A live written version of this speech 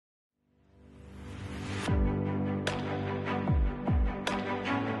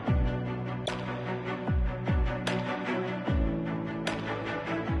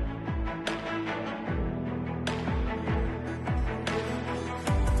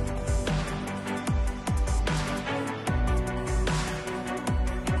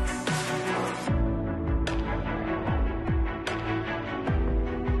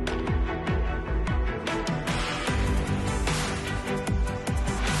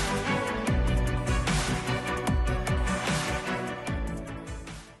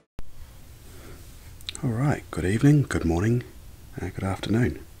Alright, good evening, good morning, good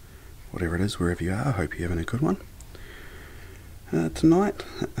afternoon. Whatever it is, wherever you are, I hope you're having a good one. Tonight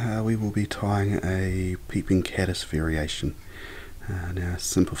we will be tying a Peeping Caddis variation. Now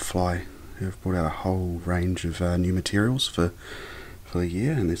Semperfli have brought out a whole range of new materials for the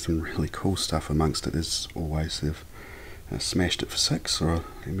year, and there's some really cool stuff amongst it. As always, they've smashed it for 6, or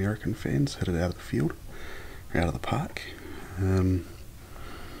American fans hit it out of the field, out of the park.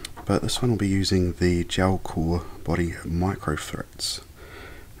 But this one will be using the gel core body micro Fritz.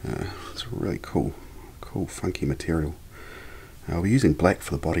 It's a really cool funky material. I'll be using black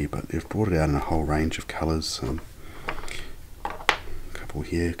for the body, but they've brought it out in a whole range of colours. A couple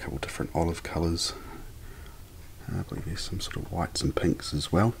here, a couple different olive colours. I believe there's some sort of whites and pinks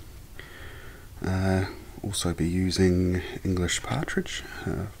as well. Also be using English Partridge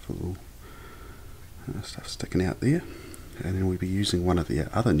for little stuff sticking out there. And then we'll be using one of the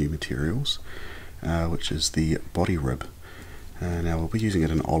other new materials, which is the body rib. Now we'll be using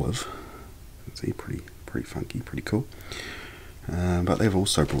it in olive. You can see, pretty funky, pretty cool. But they've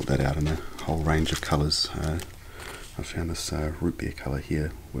also brought that out in a whole range of colours. I found this root beer colour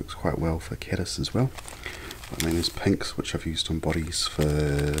here works quite well for caddis as well. I mean, there's pinks, which I've used on bodies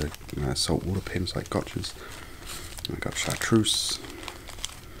for saltwater pens like gotchas. I've got chartreuse,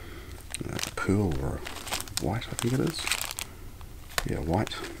 pearl or white, I think it is. Yeah,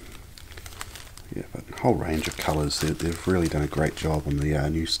 white. Yeah, but a whole range of colours. They've really done a great job on the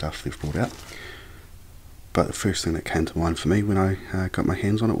new stuff they've brought out. But the first thing that came to mind for me when I got my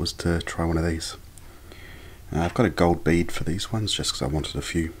hands on it was to try one of these. I've got a gold bead for these ones just because I wanted a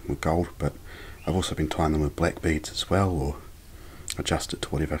few with gold, but I've also been tying them with black beads as well, or adjust it to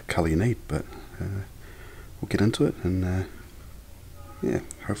whatever colour you need. But we'll get into it, and yeah,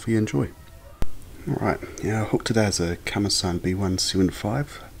 hopefully you enjoy. Alright, yeah, our hook today is a Kamasan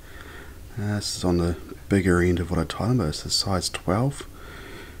B175. This is on the bigger end of what I tie them, but it's a size 12.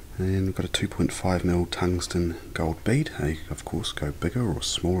 And we've got a 2.5mm tungsten gold bead. You can of course go bigger or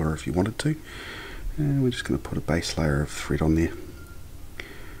smaller if you wanted to. And we're just going to put a base layer of thread on there.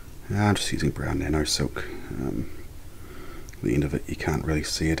 I'm just using brown Nano silk. The end of it, you can't really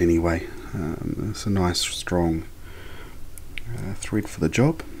see it anyway. It's a nice strong thread for the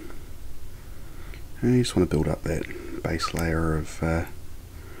job. And you just want to build up that base layer of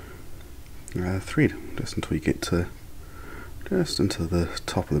thread just until you get to just into the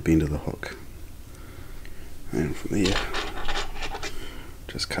top of the bend of the hook, and from there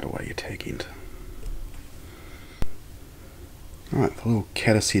just cut away your tag end. Alright, the little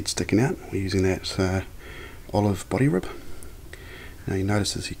caddis head sticking out, we're using that olive body rib. Now you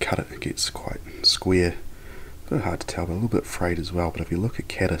notice as you cut it, it gets quite square, a bit hard to tell, but a little bit frayed as well. But if you look at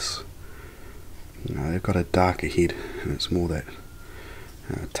caddis, they've got a darker head, and it's more that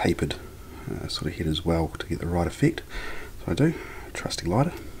tapered sort of head as well to get the right effect. So I do a trusty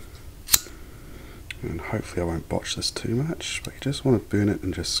lighter, and hopefully I won't botch this too much, but you just want to burn it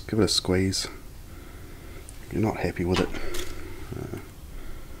and just give it a squeeze. If you're not happy with it,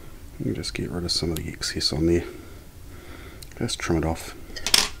 you can just get rid of some of the excess on there, just trim it off,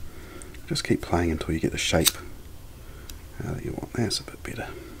 just keep playing until you get the shape that you want. That's a bit better.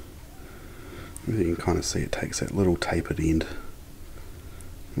 You can kind of see it takes that little tapered end,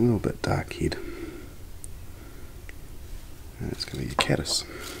 a little bit dark head. And it's going to be your caddis,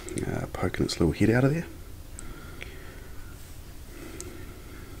 poking its little head out of there.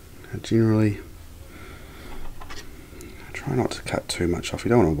 Generally, try not to cut too much off. You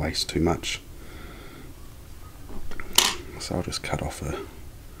don't want to waste too much. So I'll just cut off a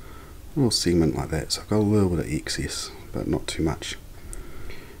little segment like that. So I've got a little bit of excess, but not too much.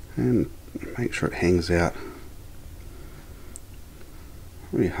 And make sure it hangs out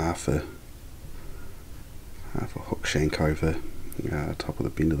maybe half a hook shank over top of the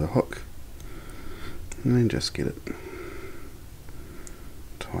bend of the hook, and then just get it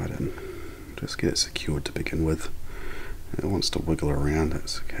tied in, just get it secured to begin with. It wants to wiggle around,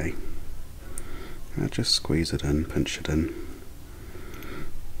 that's okay. Just squeeze it in, pinch it in.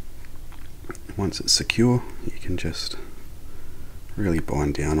 Once it's secure, you can just really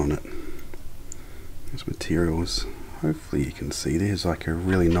bind down on it. This material is, hopefully you can see, there's like a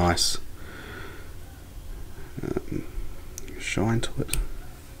really nice shine to it.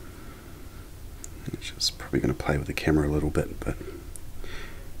 It's just probably going to play with the camera a little bit, but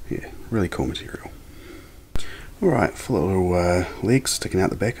yeah, really cool material. Alright, for the little legs sticking out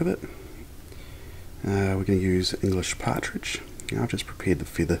the back of it, we're going to use English Partridge. I've just prepared the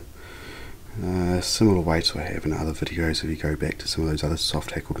feather similar way to I have in other videos. If you go back to some of those other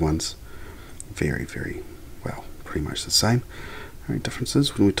soft hackled ones, very well, pretty much the same. Only difference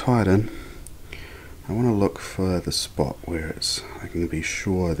is when we tie it in, I want to look for the spot where I can be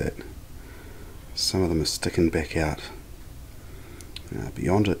sure that some of them are sticking back out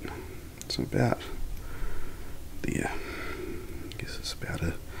beyond it. It's about there. I guess it's about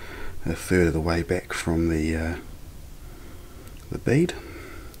a third of the way back from the bead.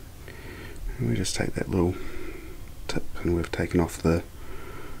 And we just take that little tip and we've taken off the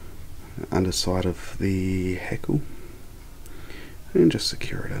underside of the hackle and just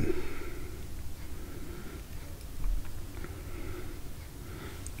secure it in.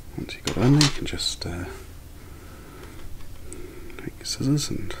 Once you've got it in there, you can just take your scissors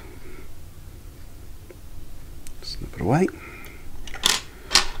and snip it away.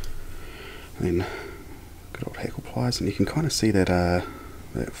 Then good old hackle pliers, and you can kind of see that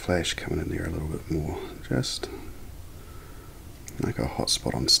that flash coming in there a little bit more. Just like a hot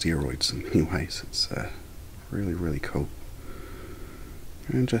spot on steroids in many ways. It's really, really cool.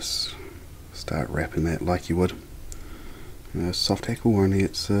 And just start wrapping that like you would soft hackle, only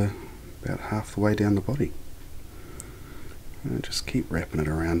it's about half the way down the body. And just keep wrapping it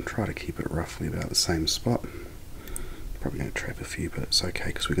around, try to keep it roughly about the same spot. Probably going to trap a few, but it's okay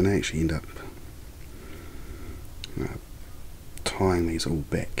because we're going to actually end up tying these all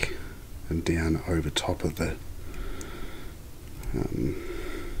back and down over top of the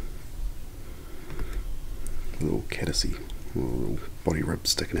little caddisy, little body rib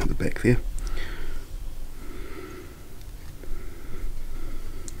sticking out the back there.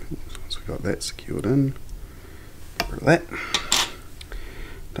 Once we got that secured in, get rid of that.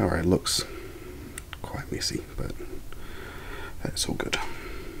 Don't worry, it looks quite messy, but that's all good.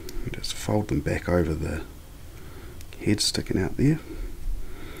 We just fold them back over the head sticking out there,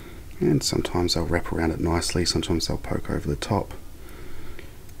 and sometimes they'll wrap around it nicely, sometimes they'll poke over the top.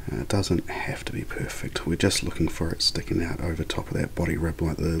 It doesn't have to be perfect, we're just looking for it sticking out over top of that body rib,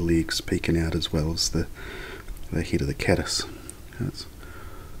 like the legs peeking out as well as the head of the caddis. That's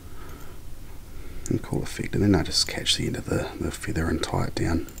a cool effect. And then I just catch the end of the feather and tie it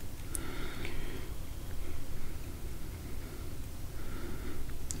down.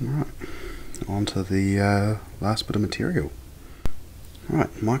 Alright, on to the last bit of material.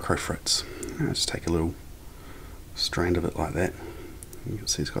 Alright, micro Fritz. Just take a little strand of it like that. You can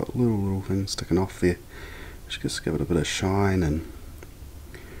see it's got little things sticking off there. Just give it a bit of shine and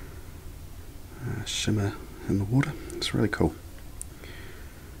shimmer in the water. It's really cool.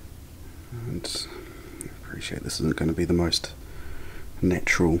 And I appreciate this isn't going to be the most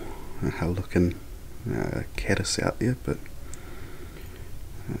natural looking caddis out there, but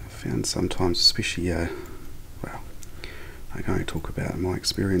I found sometimes, especially well, I can only talk about my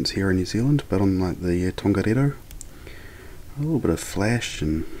experience here in New Zealand, but on like the Tongariro, a little bit of flash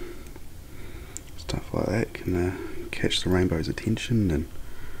and stuff like that can catch the rainbow's attention, and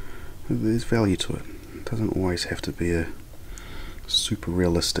there's value to it. It doesn't always have to be a super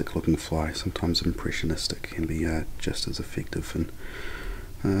realistic looking fly. Sometimes impressionistic can be just as effective,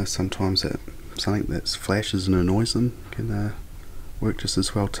 and sometimes something that flashes and annoys them can work just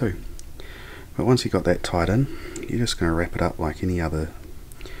as well too. But once you've got that tied in, you're just going to wrap it up like any other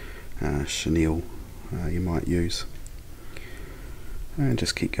chenille you might use, and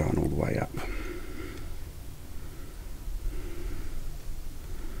just keep going all the way up.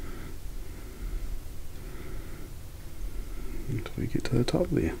 Until we get to the top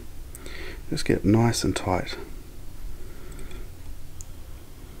there. Just get nice and tight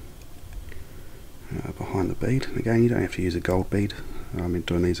behind the bead. And again, you don't have to use a gold bead. I'm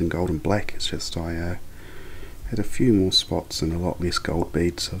doing these in gold and black. It's just I had a few more spots and a lot less gold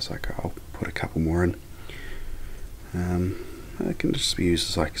beads, so I was like, I'll put a couple more in. It can just be used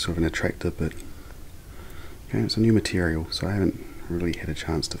as like sort of an attractor, but again, it's a new material, so I haven't really had a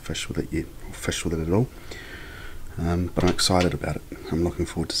chance to fish with it yet, or fish with it at all. But I'm excited about it. I'm looking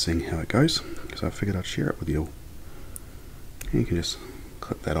forward to seeing how it goes, so I figured I'd share it with you all. And you can just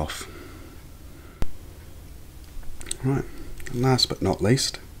clip that off. Right, and last but not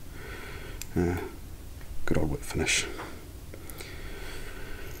least, good old whip finish.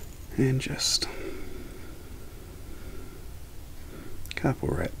 And just a couple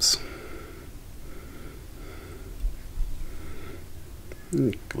wraps.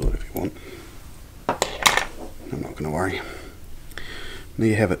 And glue it if you want. I'm not going to worry. There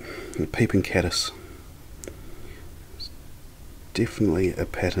you have it, the Peeping Caddis. It's definitely a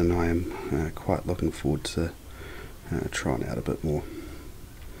pattern I am quite looking forward to trying out a bit more.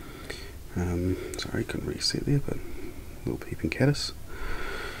 Sorry, couldn't really see it there, but little Peeping Caddis.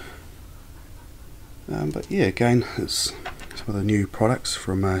 But yeah, again, it's some of the new products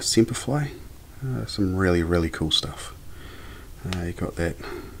from Semperfli. Some really cool stuff. You got that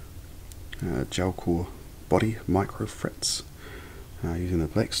gel core body micro Fritz, using the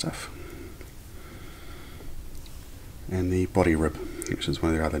black stuff, and the body rib, which is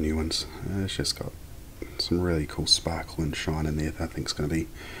one of their other new ones. It's just got some really cool sparkle and shine in there that I think is going to be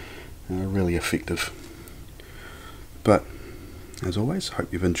really effective. But as always,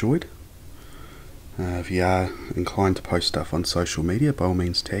 hope you've enjoyed. If you are inclined to post stuff on social media, by all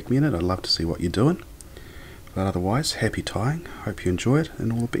means tag me in it. I'd love to see what you're doing. But otherwise, happy tying, hope you enjoy it,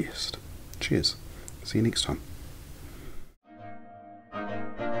 and all the best. Cheers. See you next time.